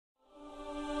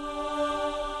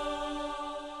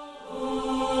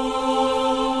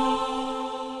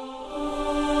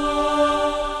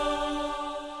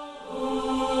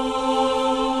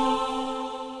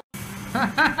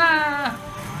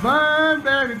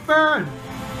Fan!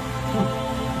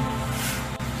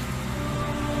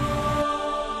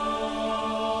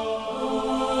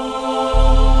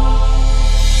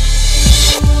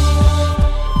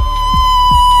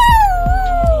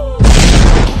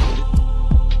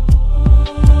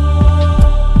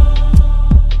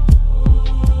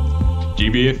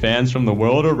 GBA fans from the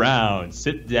world around,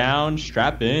 sit down,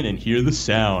 strap in, and hear the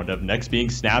sound of necks being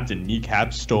snapped and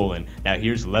kneecaps stolen. Now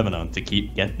here's Lebanon to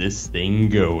get this thing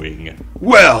going.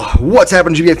 Well, what's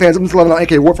happening, GBA fans? I'm Lebanon,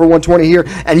 aka Warfor 120 here,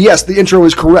 and yes, the intro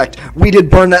is correct. We did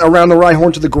burn that around the right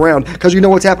horn to the ground, because you know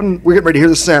what's happening? We're getting ready to hear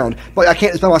the sound. But I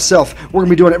can't spell myself. We're going to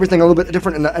be doing everything a little bit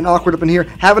different and awkward up in here,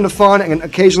 having the fun and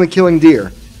occasionally killing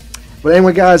deer. But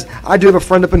anyway, guys, I do have a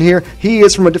friend up in here. He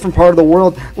is from a different part of the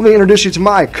world. Let me introduce you to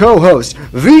my co-host,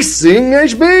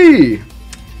 VSingHB.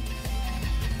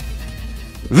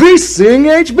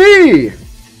 VSingHB.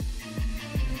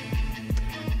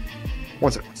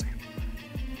 One second.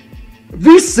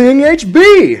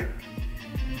 VSingHB.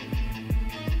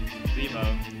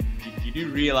 Zemo, you do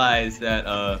realize that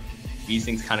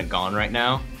VSing's kind of gone right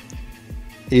now?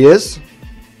 He is?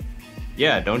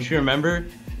 Yeah, don't you remember?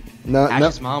 No,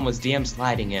 Ash's mom was DM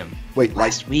sliding him. Wait,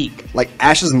 last week. Like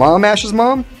Ash's mom? Ash's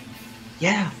mom?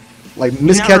 Yeah. Like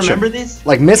Miss You not Ketchum. remember this?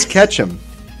 Like Miss Ketchum.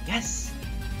 Yes.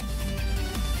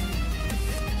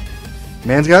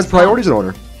 Man's got his priorities in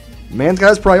order. Man's got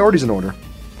his priorities in order.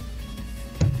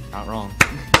 Not wrong.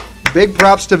 Big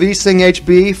props to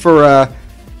VSingHB for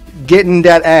getting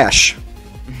that Ash.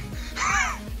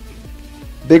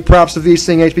 Big props to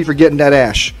VSingHB for getting that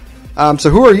Ash.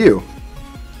 So who are you?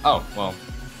 Oh, well.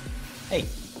 Hey.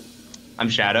 I'm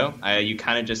Shadow. You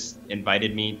kind of just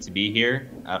invited me to be here.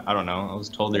 I don't know. I was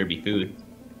told there'd be food.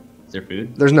 Is there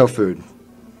food? There's no food.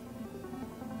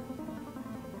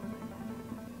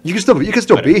 You can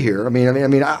still be here. I mean,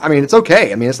 it's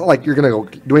okay. I mean, it's not like you're gonna go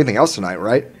do anything else tonight,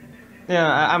 right?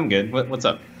 Yeah, I'm good. What's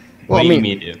up? Well, what do you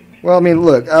need me to do? Well, I mean,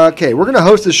 look. Okay, we're gonna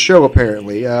host this show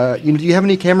apparently. Do you have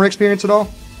any camera experience at all?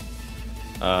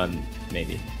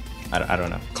 Maybe. I don't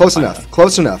know. Close enough.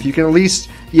 Close enough. You can at least,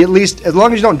 as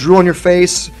long as you don't drool on your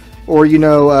face, or you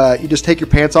just take your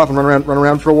pants off and run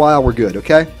around for a while. We're good.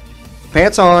 Okay.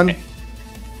 Pants on. Okay.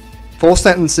 Full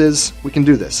sentences. We can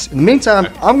do this. In the meantime,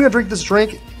 okay. I'm gonna drink this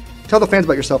drink. Tell the fans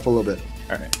about yourself a little bit.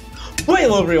 All right. Well,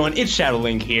 hello everyone, it's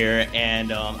Shadowlink here,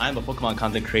 and I'm a Pokemon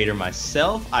content creator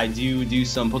myself. I do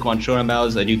some Pokemon Showdown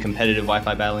battles, I do competitive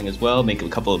Wi-Fi battling as well, make a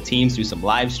couple of teams, do some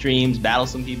live streams, battle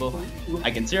some people. I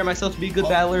consider myself to be a good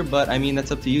battler, but I mean, that's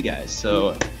up to you guys.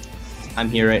 So, I'm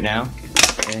here right now,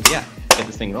 and yeah, get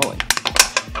this thing rolling.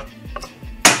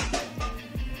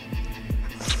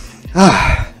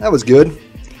 That was good.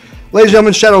 Ladies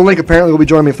and gentlemen, Shadowlink apparently will be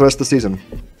joining me for the rest of the season.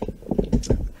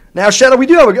 Now, Shadow, we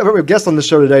do have a guest on the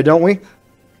show today, don't we?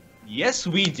 Yes,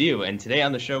 we do. And today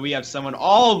on the show, we have someone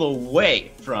all the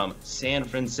way from San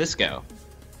Francisco.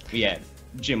 We have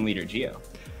Gym Leader Geo.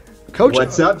 Coach,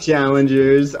 what's up,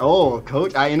 challengers? Oh,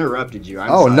 Coach, I interrupted you. I'm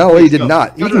sorry. No, you did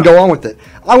not. You can go on with it.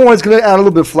 I was going to add a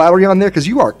little bit of flattery on there because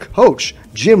you are Coach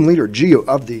Gym Leader Geo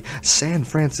of the San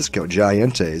Francisco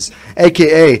Giants,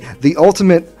 a.k.a. the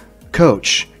ultimate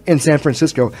coach in San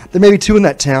Francisco. There may be two in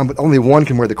that town, but only one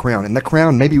can wear the crown. And that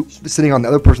crown may be sitting on the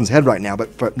other person's head right now,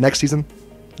 but for next season,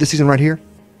 this season right here,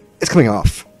 it's coming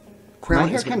off. My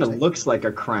hair kind of looks like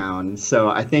a crown, so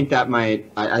I think that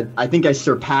might... I think I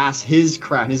surpass his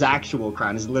crown, his actual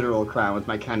crown, his literal crown, with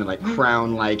my kind of like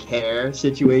crown-like hair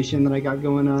situation that I got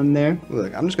going on there.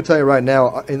 Look, I'm just gonna tell you right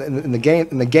now, in the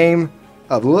game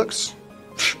of looks,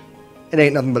 it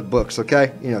ain't nothing but books,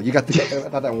 okay? You know, you got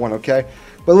that one, okay?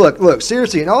 But look,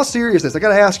 seriously, in all seriousness, I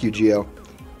gotta ask you, Gio,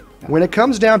 when it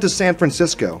comes down to San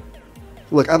Francisco,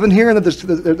 look, I've been hearing that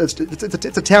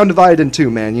it's a town divided in two,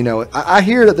 man. You know, I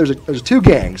hear that there's two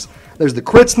gangs. There's the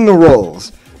crits and the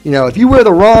rolls. You know, if you wear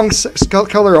the wrong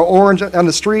color of orange on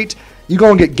the street, you're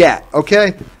gonna get gat,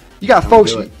 okay? You got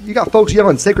folks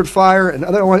yelling Sacred Fire, and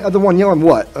other one yelling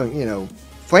what?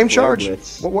 Flame Charge?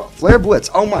 What? Flare Blitz.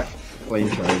 Oh my.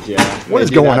 Flame Charge, yeah. What is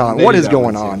going on? What is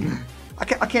going on?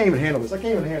 I can't even handle this.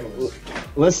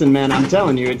 Listen, man, I'm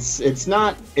telling you, it's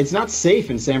not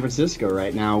safe in San Francisco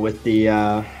right now with the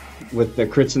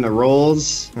crits and the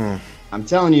rolls. I'm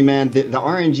telling you, man, the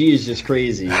RNG is just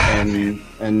crazy,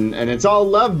 and it's all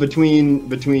love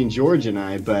between George and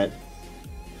I, but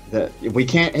we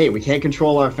can't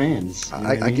control our fans.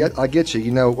 I get you.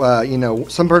 You know,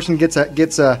 some person gets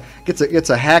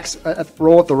a hacks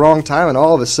roll at the wrong time, and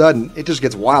all of a sudden it just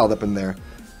gets wild up in there.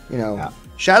 You know. Yeah.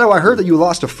 Shadow, I heard that you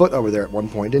lost a foot over there at one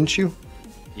point, didn't you?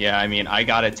 Yeah, I mean, I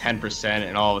got a 10%,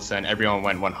 and all of a sudden, everyone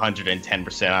went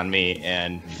 110% on me,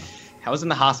 and I was in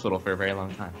the hospital for a very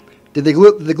long time. Did they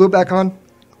glue it back on?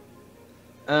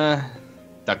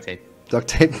 Duct tape. Duct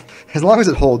tape. As long as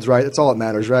it holds, right? That's all that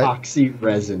matters, right? Epoxy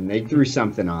resin. They threw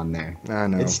something on there. I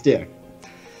know. It stick.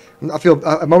 I feel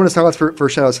a moment of silence for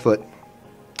Shadow's foot.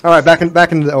 All right, back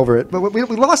into over it. But we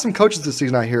lost some coaches this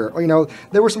season, I hear. You know,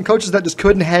 there were some coaches that just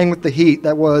couldn't hang with the heat.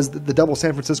 That was the double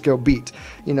San Francisco beat.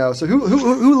 You know, so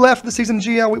who left the season,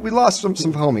 Geo? We lost some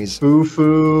homies.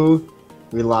 Foo.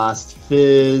 We lost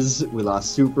Fizz. We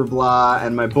lost Super Blah,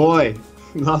 and my boy.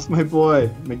 We lost my boy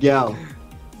Miguel.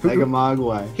 Mega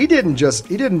Mogwai. He didn't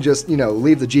just leave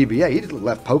the GBA. He just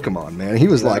left Pokemon, man. He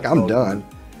was like, I'm done.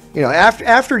 You know,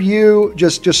 after you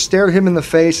just stared him in the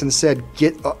face and said,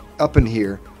 "Get up in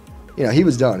here." You know, he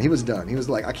was done. He was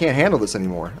like, I can't handle this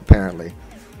anymore, apparently.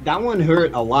 That one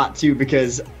hurt a lot, too,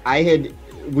 because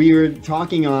we were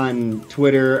talking on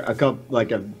Twitter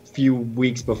a few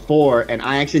weeks before, and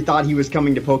I actually thought he was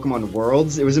coming to Pokemon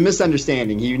Worlds. It was a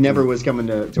misunderstanding. He never was coming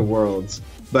to Worlds.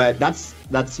 But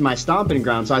that's my stomping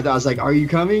ground, so I was like, are you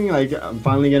coming? Like, I'm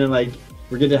finally going to,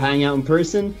 we're going to hang out in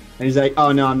person? And he's like,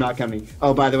 oh, no, I'm not coming.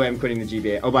 Oh, by the way, I'm quitting the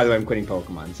GBA. Oh, by the way, I'm quitting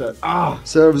Pokemon.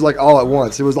 So it was like all at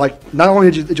once. It was like not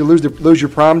only did you lose your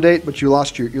prom date, but you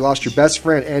lost your best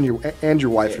friend and your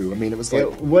waifu. I mean, it was like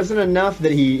it wasn't enough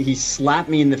that he slapped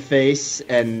me in the face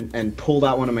and pulled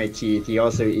out one of my teeth. He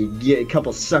gave a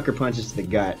couple sucker punches to the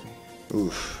gut.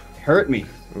 Oof. Hurt me.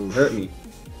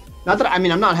 Not that I'm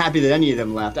not happy that any of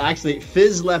them left. Actually,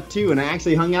 Fizz left too, and I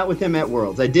actually hung out with him at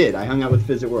Worlds. I hung out with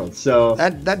Fizz at Worlds. So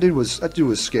that dude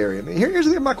was scary. I mean, here's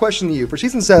my question to you for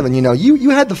season 7. You know, you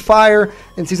had the fire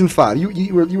in season 5.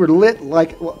 You were lit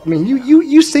like. Well, I mean,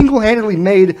 you single-handedly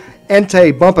made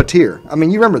Entei bump a tier. I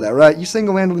mean, you remember that, right? You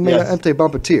single-handedly made Entei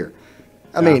bump a tier.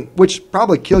 I mean, which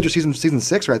probably killed your season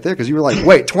 6 right there because you were like,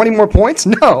 wait, 20 more points?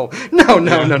 No.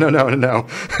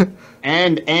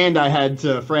 And I had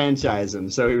to franchise him,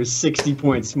 so he was 60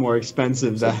 points more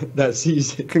expensive that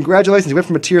season. Congratulations! You went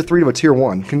from a tier 3 to a tier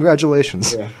 1.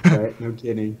 Congratulations. Yeah, right. No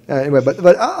kidding. Anyway,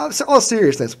 but all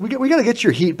seriousness, we got to get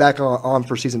your heat back on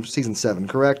for season 7,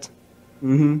 correct?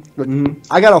 Mm-hmm.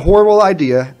 I got a horrible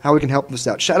idea how we can help this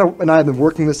out. Shadow and I have been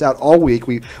working this out all week.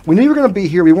 We knew you were going to be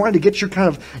here. We wanted to get your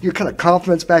kind of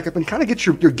confidence back up and kind of get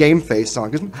your game face on.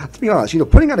 Because let's be honest,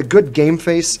 putting on a good game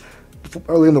face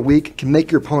early in the week can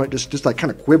make your opponent just like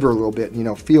kind of quiver a little bit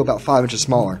and feel about 5 inches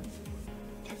smaller.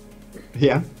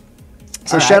 Yeah.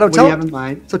 So Shadow, what do you have in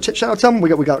mind? So Shadow, tell them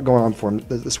what we got going on for him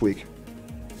this week.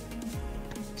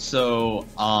 So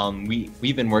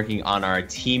we've been working on our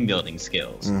team building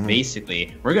skills.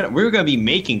 Basically, we're gonna be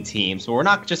making teams, but we're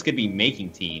not just gonna be making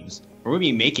teams. We're gonna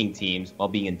be making teams while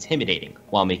being intimidating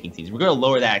while making teams. We're gonna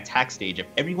lower that attack stage of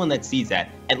everyone that sees that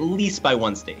at least by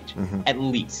 1 stage, at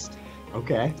least.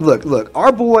 Okay. Look,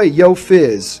 our boy Yo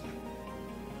Fizz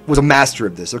was a master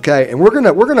of this, okay? And we're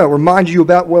gonna remind you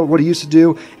about what he used to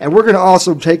do, and we're gonna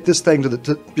also take this thing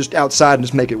to just outside and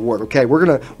just make it work, okay? We're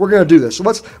gonna do this. So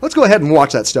let's go ahead and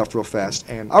watch that stuff real fast.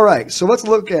 And all right, so let's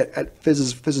look at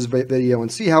Fizz's video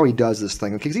and see how he does this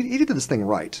thing, okay? Because he did this thing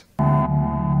right.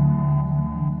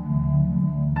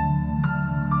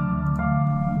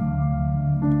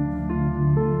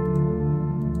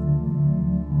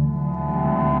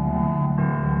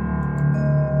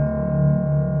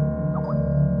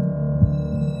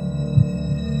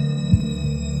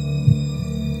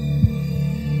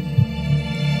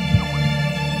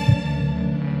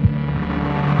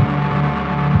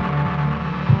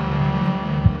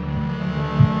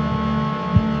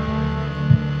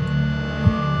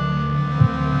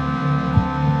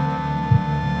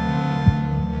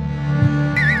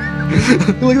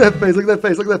 Look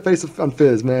at that face on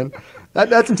Fizz, man.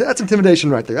 That's intimidation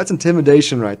right there. That's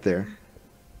intimidation right there.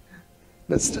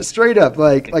 That's just straight up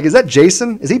like is that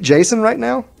Jason? Is he Jason right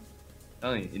now?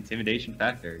 Intimidation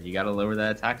factor. You gotta lower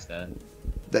that attack stat.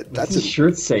 Does the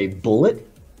shirt say bullet?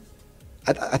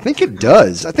 I think it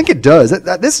does. I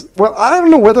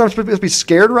don't know whether I'm supposed to be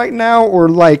scared right now or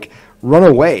run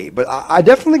away, but I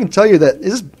definitely can tell you that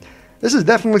this is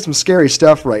definitely some scary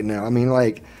stuff right now. I mean,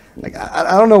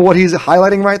 I don't know what he's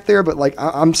highlighting right there, but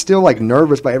I'm still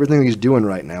nervous by everything he's doing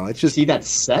right now. It's just see that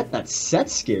set. That set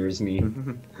scares me.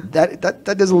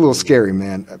 that is a little scary,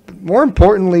 man. More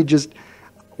importantly, just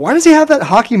why does he have that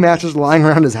hockey match just lying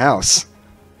around his house?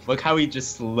 Look how he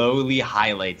just slowly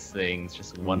highlights things,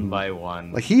 just one by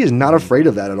one. He is not afraid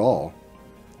of that at all.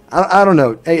 I don't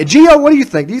know. Hey, Geo, what do you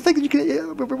think? Do you think that you can?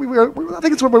 I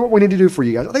think it's what we need to do for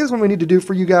you guys. I think it's what we need to do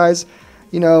for you guys.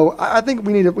 I think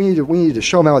we need to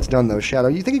show him how it's done, though. Shadow,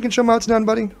 you think you can show him how it's done,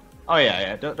 buddy? Oh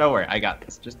yeah. Don't worry, I got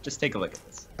this. Just take a look at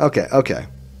this. Okay.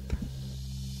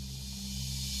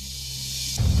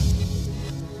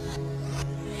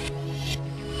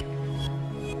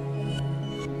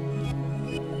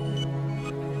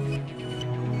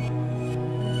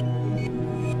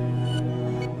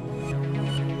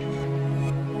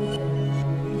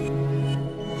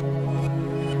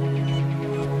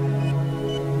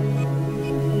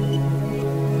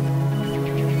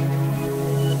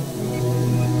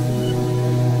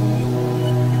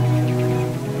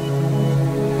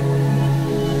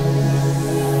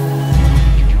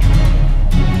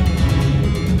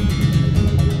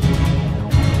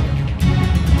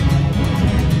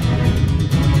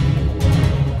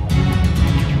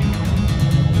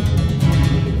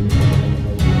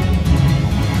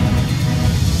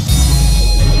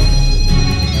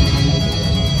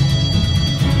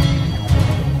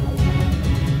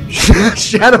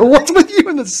 Shadow, what's with you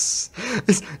in this?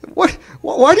 What?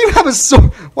 Why do you have a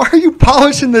sword? Why are you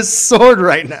polishing this sword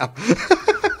right now?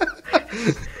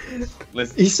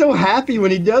 He's so happy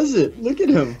when he does it. Look at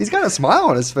him. He's got a smile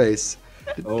on his face.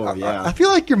 Oh yeah. I feel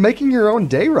like you're making your own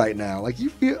day right now. Like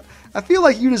I feel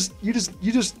like you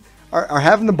just are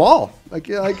having the ball. Like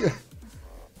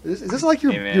is this like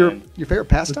your favorite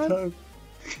pastime?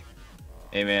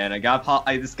 Hey man,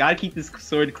 I just gotta keep this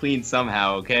sword clean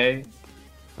somehow, okay?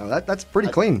 Oh, that's pretty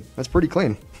clean. That's pretty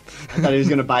clean. I thought he was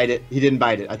gonna bite it. He didn't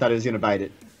bite it. I thought he was gonna bite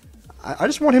it. I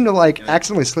just want him to like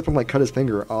accidentally slip and like cut his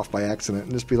finger off by accident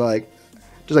and just be like,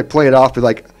 play it off, be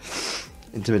like,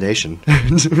 intimidation.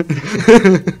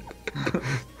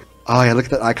 Oh yeah, look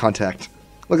at that eye contact.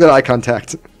 Look at that eye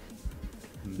contact.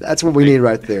 That's what we need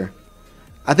right there.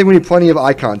 I think we need plenty of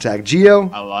eye contact.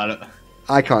 Geo, A lot of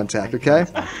eye contact, okay?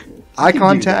 Eye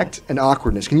contact and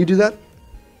awkwardness. Can you do that?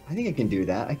 I think I can do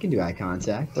that. I can do eye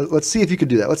contact. Let's see if you could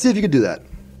do that. Let's see if you could do that.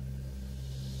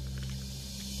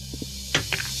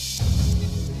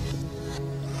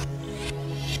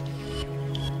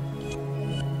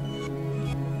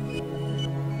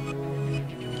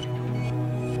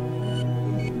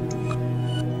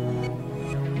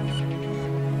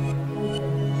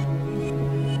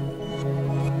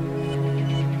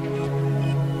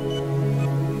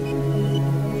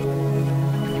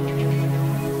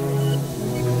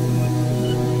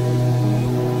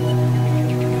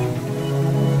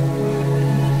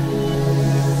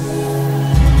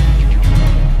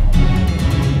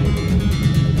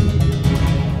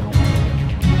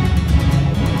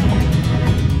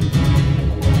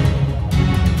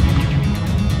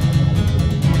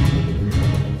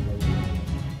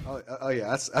 Oh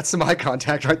yeah, that's some eye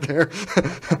contact right there.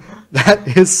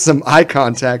 That is some eye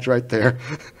contact right there.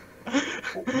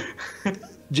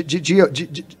 Geo,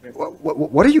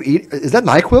 what are you eating? Is that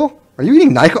NyQuil? Are you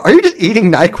eating NyQuil? Are you just eating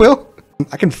NyQuil?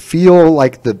 I can feel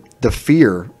like the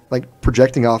fear like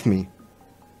projecting off me.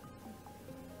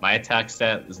 my attack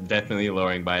stat is definitely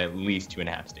lowering by at least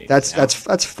 2.5 stages.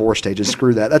 That's 4 stages.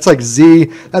 Screw that. That's like Z.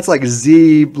 That's like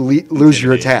Z. Lose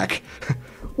your attack.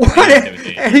 What?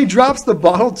 And he drops the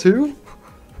bottle too?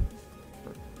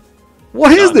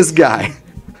 What is this guy?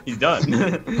 He's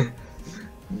done.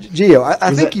 Geo,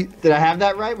 I think you... Did I have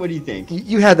that right? What do you think?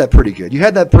 You had that pretty good. You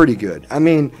had that pretty good. I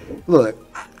mean, look,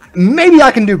 maybe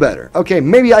I can do better. Okay,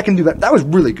 maybe I can do better. That was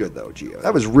really good, though, Geo.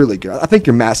 That was really good. I think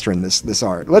you're mastering this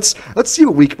art. Let's see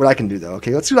what I can do, though,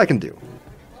 okay? Let's see what I can do.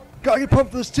 Gotta get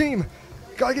pumped for this team.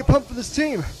 Gotta get pumped for this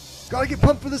team. Gotta get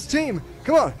pumped for this team.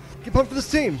 Come on, get pumped for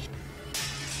this team.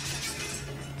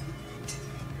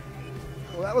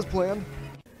 Well, that was planned.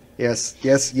 Yes.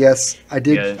 I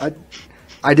did. Yeah.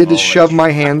 I did just shove my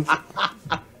hand.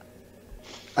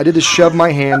 I did just shove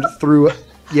my hand through.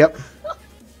 Yep.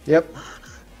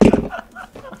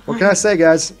 What can I say,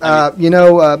 guys?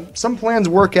 Some plans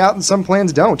work out and some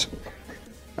plans don't.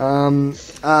 Some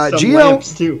Geo,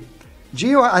 lamps too.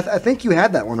 Geo, I think you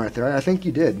had that one right there. I think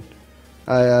you did.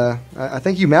 I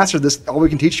think you mastered this. All we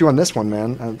can teach you on this one,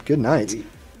 man. Good night.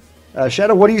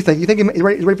 Shadow, what do you think? You think he's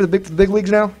ready for the big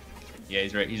leagues now? Yeah,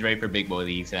 he's ready. He's ready for big boy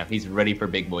leagues now. He's ready for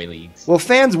big boy leagues. Well,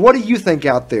 fans, what do you think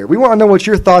out there? We want to know what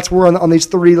your thoughts were on these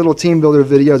 3 little team builder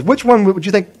videos. Which one would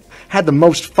you think had the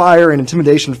most fire and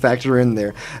intimidation factor in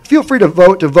there? Feel free to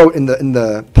vote in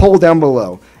the poll down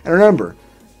below. And remember,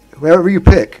 whoever you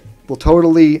pick will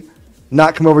totally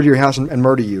not come over to your house and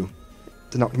murder you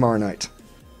tomorrow night.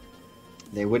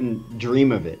 They wouldn't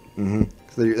dream of it. Mm-hmm.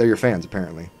 So they're your fans,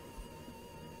 apparently.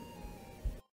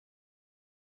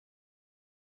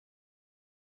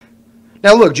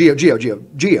 Now look, Geo.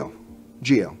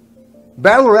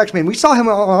 Battler X, man, we saw him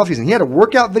on offseason. He had a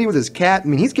workout video with his cat. I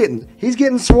mean, he's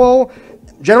getting swole.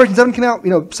 Generation 7 came out,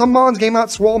 some Mons came out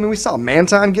swole. I mean, we saw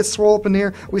Mantine get swole up in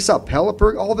here. We saw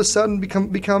Pelipper all of a sudden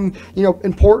become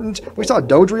important. We saw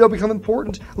Dodrio become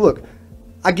important. Look,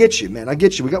 I get you, man. I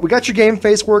get you. We got your game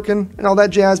face working and all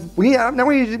that jazz. We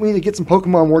need to get some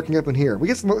Pokemon working up in here.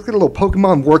 Let's get a little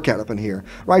Pokemon workout up in here.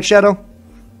 Right, Shadow?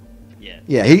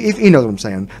 Yeah, he knows what I'm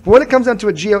saying. But when it comes down to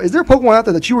a Geo, is there a Pokemon out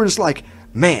there that you were just like,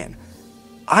 man,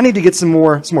 I need to get some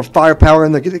more firepower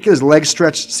in there, get his legs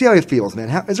stretched, see how he feels, man?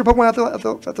 Is there a Pokemon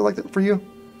out there like that for you?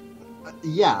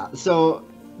 Yeah, so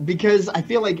because I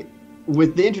feel like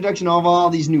with the introduction of all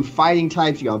these new fighting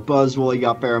types, you got Buzzwole, you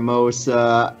got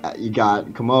Pheromosa, you got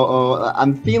Komodo,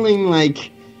 I'm feeling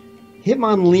like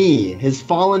Hitmonlee has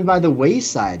fallen by the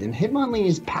wayside, and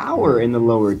Hitmonlee's power in the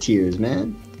lower tiers,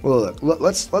 man. Well, look,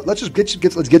 let's just get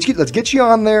you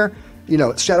on there.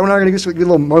 Shadow and I are going to get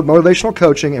a little motivational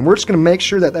coaching, and we're just going to make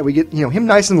sure that we get him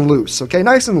nice and loose. Okay,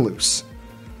 nice and loose.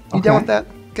 You down with that?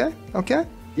 Okay.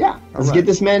 Yeah, let's right. get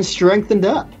this man strengthened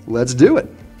up. Let's do it.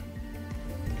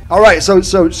 All right, so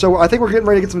I think we're getting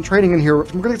ready to get some training in here. We're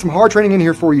going to get some hard training in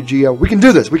here for you, Geo. We can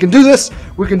do this. We can do this.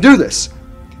 We can do this.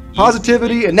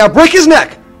 Positivity, and now break his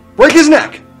neck. Break his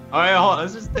neck. All right, hold on.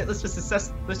 Let's just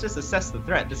assess the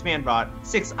threat. This man brought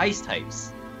 6 ice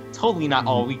types. Totally not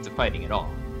all weak to fighting at all.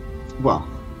 Well,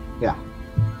 yeah.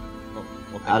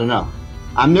 Well, I don't know.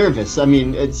 I'm nervous. I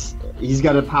mean, he's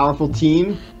got a powerful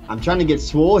team. I'm trying to get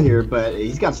Swole here, but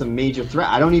he's got some major threat.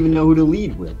 I don't even know who to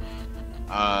lead with.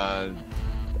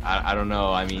 I don't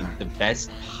know. I mean, the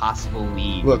best possible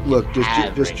lead. Look,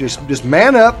 just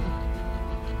man up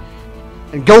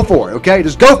and go for it, okay?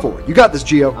 Just go for it. You got this,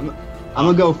 Geo. I'm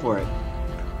gonna go for it.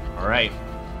 All right,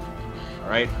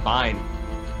 fine.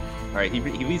 All right, he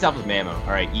leads off with Mammo.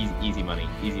 All right, easy money.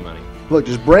 Look,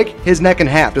 just break his neck in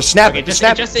half. Just snap it. Just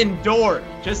snap it. Just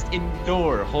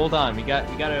endure. Hold on. We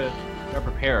gotta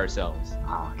prepare ourselves.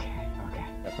 Oh,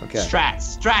 okay.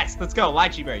 Strats. Let's go.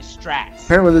 Lychee berry. Strats.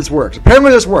 Apparently this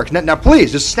works. Now,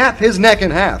 please, just snap his neck in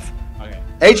half. Okay.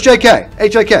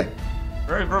 HJK.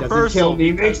 Reversal. Doesn't kill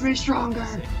me, makes me stronger.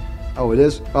 Oh, it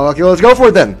is? Oh, okay, let's go for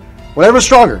it then. Whatever's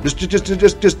stronger. Just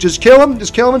kill him.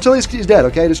 Just kill him until he's dead,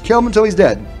 okay? Just kill him until he's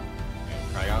dead.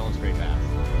 Okay, I almost very fast.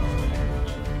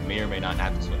 You may or may not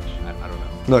have to switch. I don't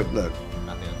know. Look.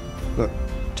 Not the end. Look.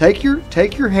 Take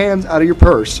your hands out of your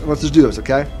purse and let's just do this,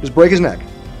 okay? Just break his neck.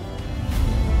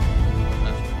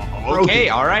 Okay,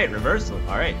 all right, reversal.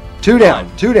 All right. 2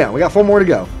 down. We got 4 more to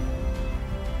go.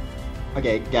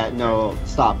 Okay, no,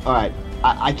 stop. All right,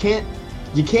 I can't.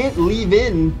 You can't leave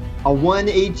in a 1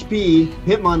 HP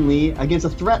Hitmonlee against a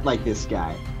threat like this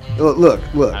guy. Look.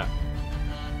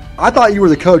 I thought you were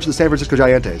the coach of the San Francisco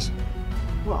Giants.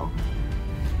 Well,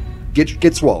 Get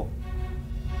swole.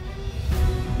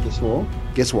 get Swole.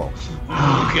 Get swole.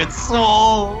 Oh, good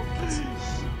soul.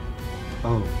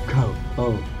 Oh,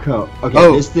 go. Okay,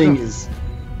 Oh, this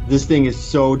thing is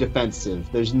so defensive.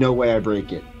 There's no way I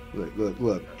break it.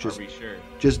 Look. Are we sure?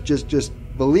 Just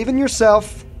believe in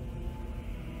yourself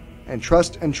and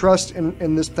trust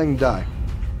in this thing die.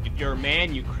 If you're a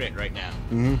man, you crit right now.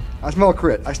 Mm-hmm. I smell a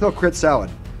crit. I smell crit salad.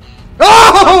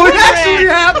 Oh, it actually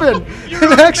happened!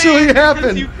 It actually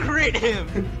happened! You crit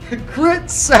him! Crit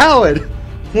salad!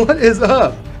 What is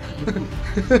up?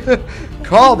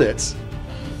 Called it.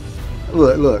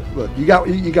 Look. You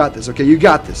got this, okay? You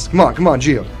got this. Come on,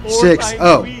 Geo.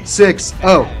 6-0.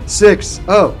 6-0.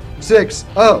 6-0.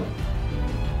 6-0.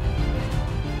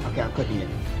 Okay, I'm clicking it.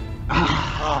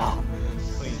 Oh,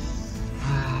 please.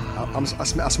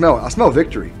 I smell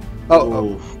victory.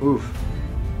 Oof.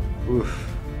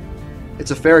 It's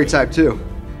a fairy type too.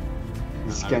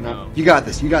 This I guy don't know. You got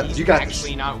this. He's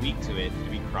actually not weak to it.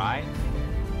 Do we cry?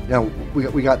 No,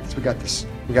 we got this.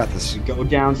 Go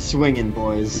down swinging,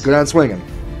 boys. Go down swinging.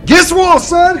 Get swole,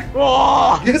 son!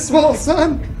 Oh! Get swole,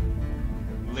 son!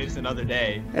 Lives another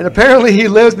day. And apparently he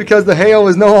lives because the hail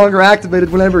is no longer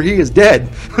activated whenever he is dead.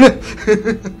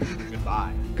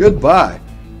 Goodbye.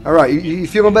 All right, you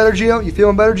feeling better, Geo?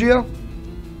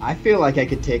 I feel like I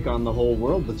could take on the whole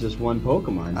world with just one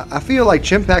Pokemon. I feel like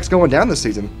Chimpac's going down this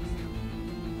season.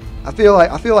 I feel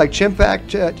like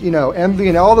Chimpac, Envy,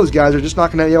 and all those guys are just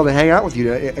not going to be able to hang out with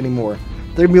you anymore.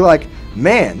 They're going to be like,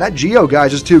 man, that Geo guy's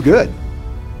just too good.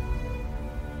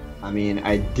 I mean,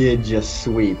 I did just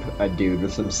sweep a dude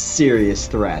with some serious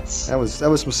threats. That was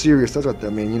some serious. That's what I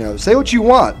mean. Say what you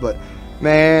want, but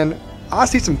man, I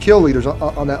see some kill leaders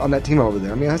on that team over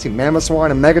there. I mean, I see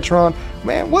Mamoswine and Megatron.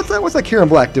 Man, what's that Kieran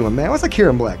Black doing, man? What's that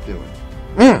Kieran Black doing?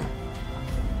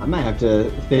 I might have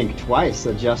to think twice,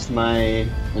 adjust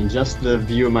the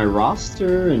view of my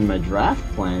roster and my draft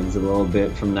plans a little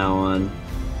bit from now on.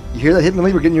 You hear that,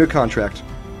 Hitmonlee? We're getting you a contract.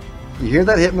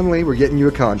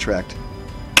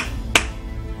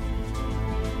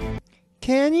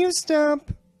 Can you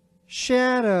stump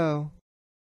Shadow?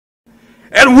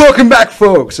 And welcome back,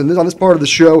 folks! And on this part of the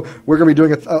show, we're going to be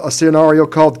doing a scenario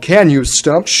called Can You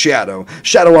Stump Shadow?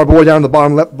 Shadow, our boy down in the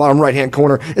bottom right-hand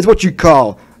corner, is what you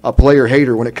call a player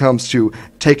hater when it comes to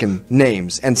taking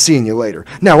names and seeing you later.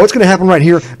 Now, what's going to happen right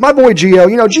here? My boy Geo,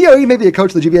 Geo, he may be a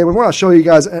coach of the GBA, but we want to show you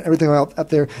guys everything out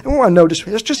there, and we want to know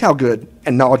just how good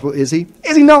and knowledgeable is he?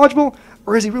 Is he knowledgeable,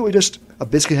 or is he really just a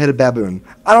biscuit-headed baboon?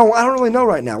 I don't really know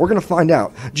right now. We're going to find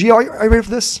out. Geo, are you ready for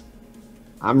this?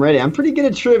 I'm ready. I'm pretty good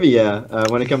at trivia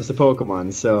when it comes to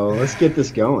Pokemon, so let's get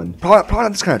this going. Probably not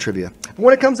this kind of trivia. But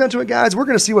when it comes down to it, guys, we're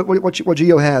going to see what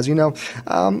Geo has, We're going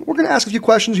to ask a few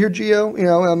questions here, Geo,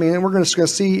 and we're going to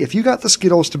see if you got the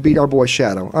Skittles to beat our boy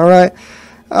Shadow, all right?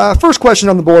 First question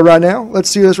on the board right now. Let's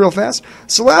see this real fast.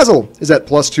 Salazzle is at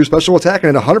 +2 special attack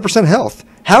and at 100% health.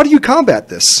 How do you combat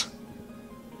this?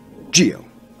 Geo.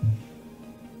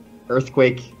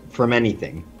 earthquake from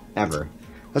anything ever.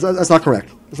 That's not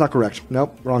correct. That's not correct.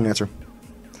 Nope, wrong answer.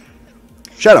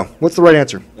 Shadow, what's the right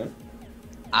answer?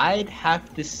 I'd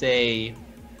have to say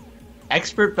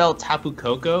Expert Belt Tapu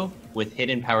Koko with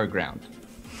Hidden Power Ground.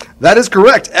 That is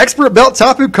correct. Expert Belt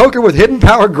Tapu Koko with Hidden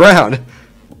Power Ground.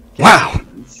 Wow.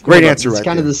 Great answer right there. It's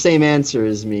kind of the same answer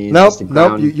as me. Nope,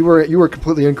 you were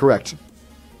completely incorrect.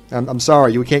 I'm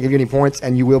sorry, we can't give you any points,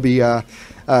 and you will be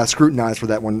scrutinized for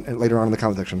that one later on in the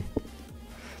competition.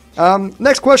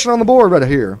 Next question on the board right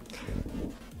here.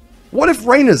 What if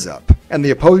rain is up and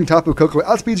the opposing Tapu Koko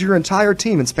outspeeds your entire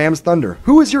team and spams Thunder?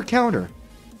 Who is your counter?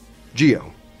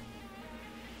 Geo.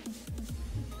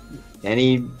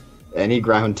 Any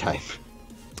ground type.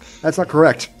 That's not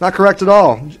correct. Not correct at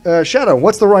all. Shadow,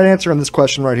 what's the right answer on this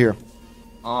question right here?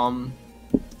 Well,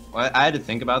 I had to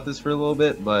think about this for a little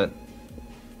bit, but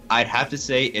I'd have to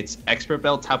say it's Expert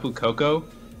Belt Tapu Koko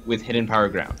with Hidden Power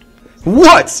Ground.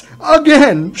 What?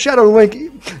 Again,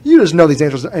 Shadowlink, you just know these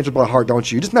answers by heart,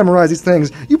 don't you? You just memorize these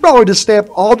things. You probably just stay up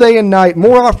all day and night,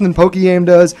 more often than PokeGame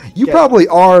does. You probably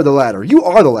are the latter. You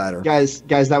are the latter. Guys,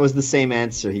 that was the same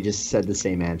answer. He just said the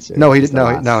same answer. No, he did.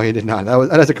 No, he did not.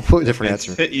 That is a completely different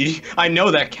answer. I know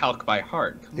that calc by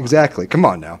heart. Exactly. Come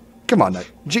on now.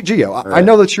 Geo, I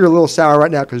know that you're a little sour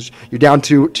right now because you're down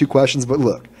two questions, but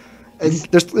look,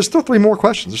 there's still 3 more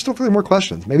questions.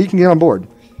 Maybe you can get on board.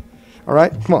 All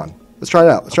right? Come on. Let's try it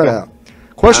out.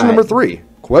 Question number 3.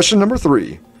 What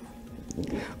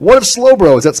if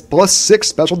Slowbro is at +6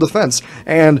 special defense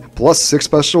and +6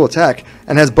 special attack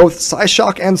and has both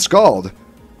Psyshock and Scald?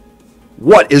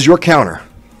 What is your counter?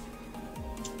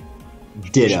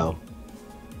 Ditto.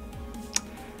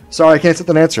 Sorry, I can't set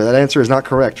that answer. That answer is not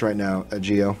correct right now,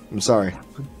 Geo. I'm sorry. That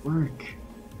would work.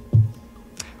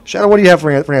 Shadow, what do you have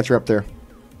for an answer up there?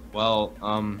 Well,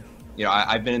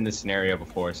 I've been in this scenario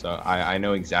before, so I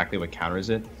know exactly what counters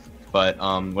it. But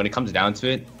when it comes down to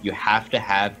it, you have to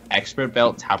have Expert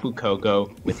Belt Tapu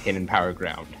Koko with Hidden Power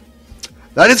Ground.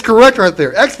 That is correct right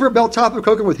there. Expert Belt Tapu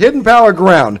Koko with Hidden Power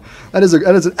Ground. That is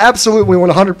an absolutely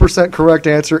 100% correct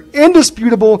answer.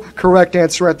 Indisputable correct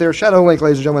answer right there. Shadowlink,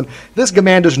 ladies and gentlemen. This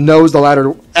man just knows the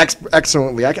ladder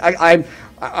excellently.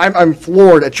 I'm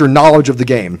floored at your knowledge of the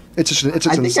game. I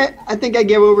think I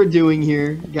get what we're doing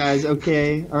here, guys.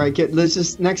 Okay, all right. Let's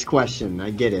just next question.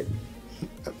 I get it.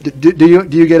 Do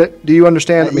you get it? Do you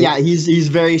understand? Yeah, he's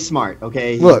very smart.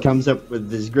 Okay, he comes up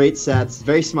with these great sets.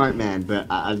 Very smart man. But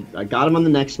I got him on the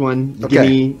next one.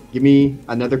 Okay. Give me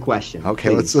another question.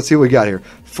 Okay, let's see what we got here.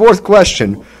 4th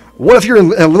question. What if you're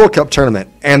in a Little Cup tournament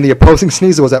and the opposing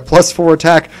Sneasel was at +4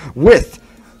 attack with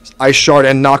Ice Shard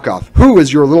and Knockoff? Who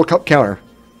is your Little Cup counter?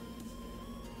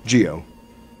 Geo.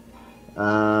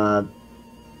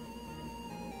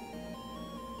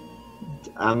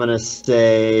 I'm gonna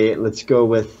say let's go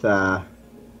with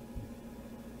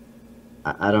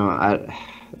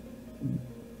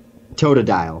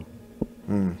Totodile.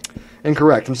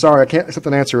 Incorrect. I'm sorry, I can't accept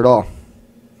an answer at all.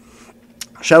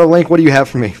 Shadowlink, what do you have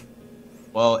for me?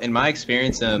 Well, in my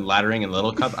experience in laddering in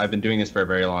Little Cup, I've been doing this for a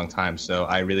very long time, so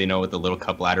I really know what the Little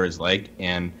Cup ladder is like,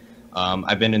 and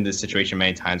I've been in this situation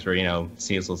many times where,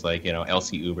 Sneasel's like,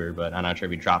 LC Uber, but I'm not sure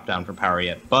if he dropped down for power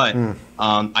yet. But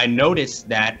I noticed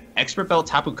that Expert Belt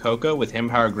Tapu Koko with Hidden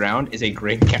Power Ground is a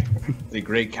great counter. It's a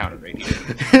great counter right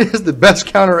here. It is the best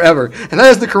counter ever. And that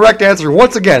is the correct answer.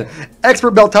 Once again,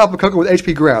 Expert Belt Tapu Koko with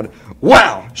HP Ground.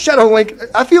 Wow. Shadowlink,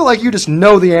 I feel like you just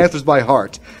know the answers by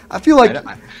heart. I feel like,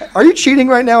 are you cheating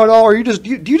right now at all? Or do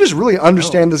you just really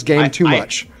understand this game too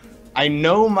much? I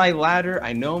know my ladder,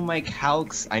 I know my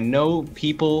calcs, I know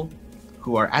people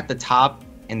who are at the top,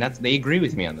 and they agree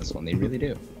with me on this one. They really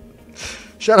do.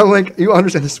 Shadowlink, you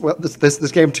understand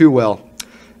this game too well.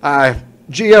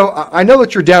 Geo, I know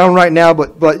that you're down right now,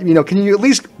 but can you at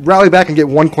least rally back and get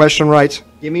one question right?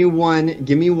 Give me one.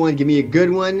 Give me a good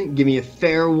one. Give me a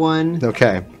fair one.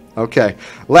 Okay.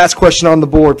 Last question on the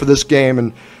board for this game,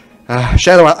 and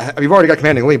Shadow, you've already got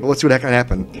commanding lead, but let's see what can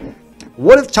happen.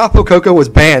 What if Tapu Koko was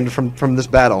banned from this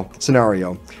battle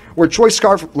scenario, where Choice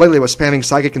Scarf Lele was spamming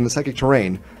Psychic in the Psychic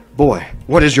terrain? Boy,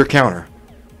 what is your counter?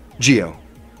 Geo.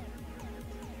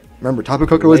 Remember, Tapu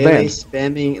Koko was banned.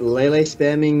 Lele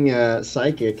spamming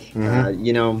Psychic.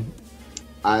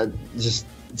 Just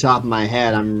top of my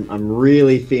head, I'm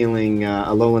really feeling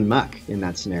Alolan Muck in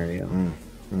that scenario.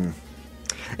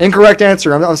 Incorrect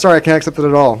answer. I'm sorry, I can't accept it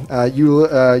at all.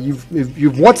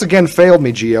 You've once again failed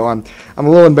me, Geo. I'm a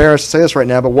little embarrassed to say this right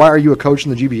now, but why are you a coach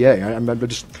in the GBA?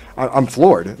 I'm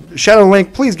floored.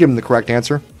 Shadowlink, please give him the correct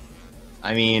answer.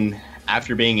 I mean,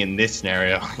 after being in this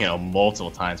scenario,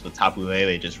 multiple times with Tapu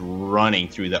Lele just running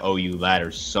through the OU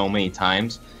ladder so many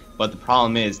times, But the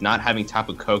problem is not having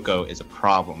Tapu Koko is a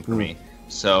problem for me.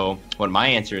 So what my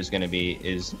answer is going to be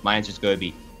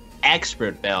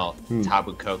Expert Bell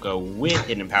Tapu Koko with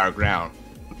Hidden Power Ground.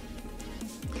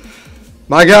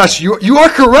 My gosh, you are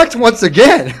correct once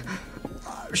again.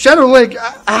 Shadowlink,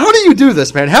 how do you do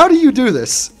this, man? How do you do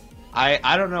this?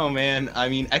 I don't know, man. I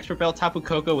mean, Expert Bell Tapu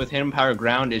Koko with Hidden Power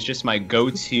Ground is just my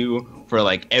go-to for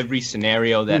like every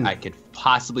scenario that I could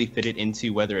possibly fit it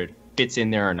into, whether it fits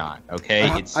in there or not. Okay,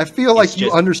 I feel like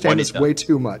you understand this way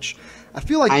too much. I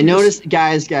feel like I noticed,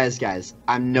 guys.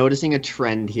 I'm noticing a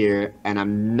trend here, and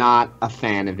I'm not a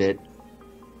fan of it.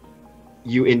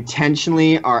 You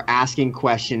intentionally are asking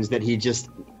questions that he just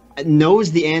knows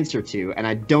the answer to, and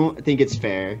I don't think it's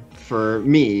fair for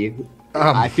me.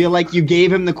 I feel like you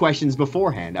gave him the questions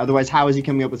beforehand. Otherwise, how is he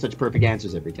coming up with such perfect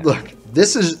answers every time? Look,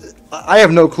 I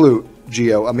have no clue,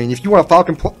 Geo. I mean, if you want to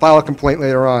file a complaint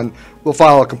later on, we'll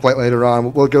file a complaint later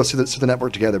on. We'll go through the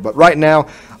network together. But right now,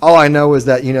 all I know is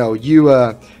that,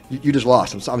 you just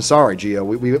lost. I'm sorry, Geo.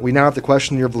 We now have to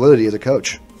question your validity as a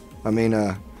coach. I mean,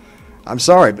 I'm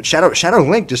sorry, but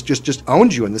Shadowlink just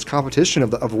owns you in this competition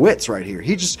of wits right here.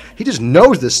 He just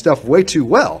knows this stuff way too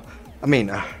well. I mean,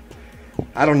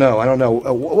 I don't know.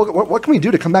 What can we do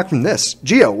to come back from this,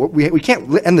 Geo? We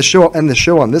can't end the show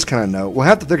on this kind of note. We'll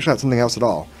have to figure out something else at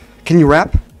all. Can you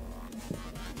rap?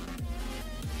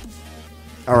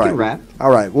 All right. I can rap. All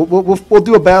right. We'll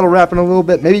do a battle rap in a little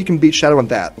bit. Maybe you can beat Shadow on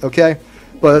that. Okay.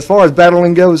 But as far as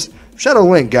battling goes,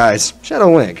 Shadowlink, guys.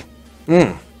 Shadowlink.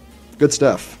 Good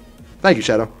stuff. Thank you,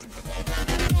 Shadow.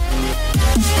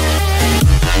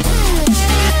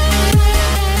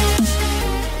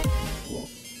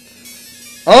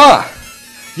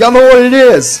 Y'all know what it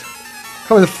is.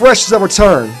 Coming fresh as a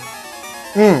return.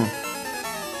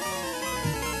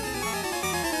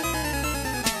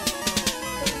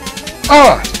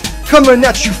 Coming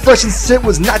at you fresh since it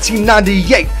was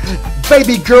 1998.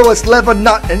 Baby girl, it's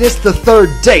Lebanon and it's the third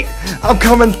date. I'm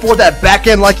coming for that back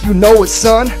end like you know it,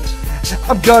 son.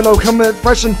 I'm gonna come in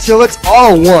fresh until it's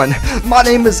all one. My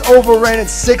name is Over and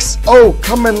it's 6-0,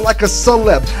 coming like a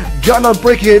celeb. Gonna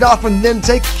break it off and then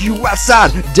take you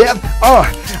outside, Deb.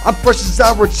 I'm fresh as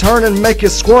I return and make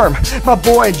it squirm. My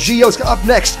boy Geo's up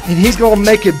next and he's gonna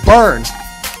make it burn.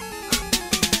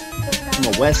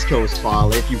 I'm a West Coast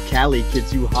faller. If you Cali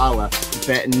kids, you holla.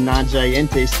 Betting on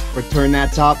Giantes, return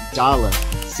that top dollar.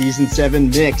 Season 7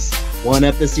 mix. One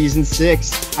up to Season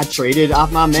 6. I traded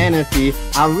off my mana fee.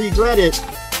 I regret it.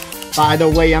 By the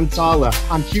way, I'm taller.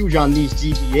 I'm huge on these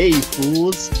GBA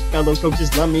fools. Fellow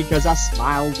coaches love me cause I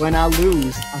smile when I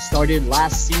lose. I started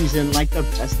last season like the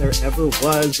best there ever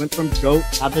was. Went from goat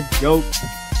to the joke.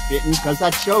 Spitting cause I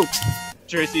choked.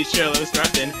 Jersey Shirlow's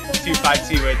reppin',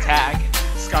 252 attack.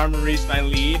 Skarmory's my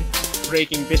lead.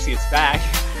 Breaking Biscuit's back.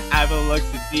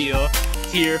 Avalanche the deal.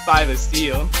 Tier 5 of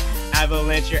steel.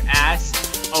 Avalanche your ass.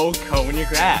 Oh, comb your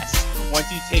grass. Once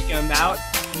you take him out,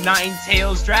 9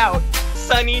 tails drought.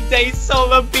 Sunny day,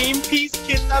 solar beam, peace,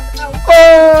 kids, I'm out.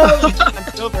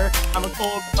 I'm silver, I'm a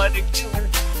cold-blooded killer.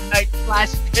 Night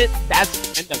flash pit, that's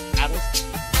the end of battles.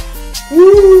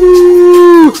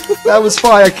 Woo! That was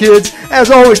fire, kids. As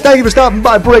always, thank you for stopping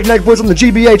by Breakneck Blitz'in on the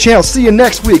GBA channel. See you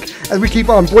next week as we keep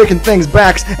on breaking things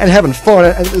back and having fun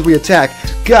as we attack.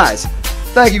 Guys,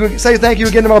 thank you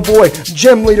again to my boy,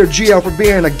 Gym Leader Geo, for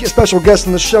being a special guest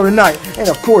on the show tonight. And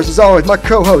of course, as always, my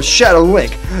co-host,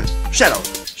 Shadowlink. Shadow,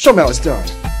 show me how it's done.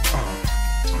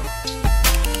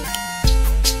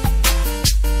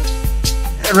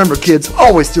 And remember, kids,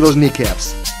 always do those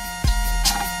kneecaps.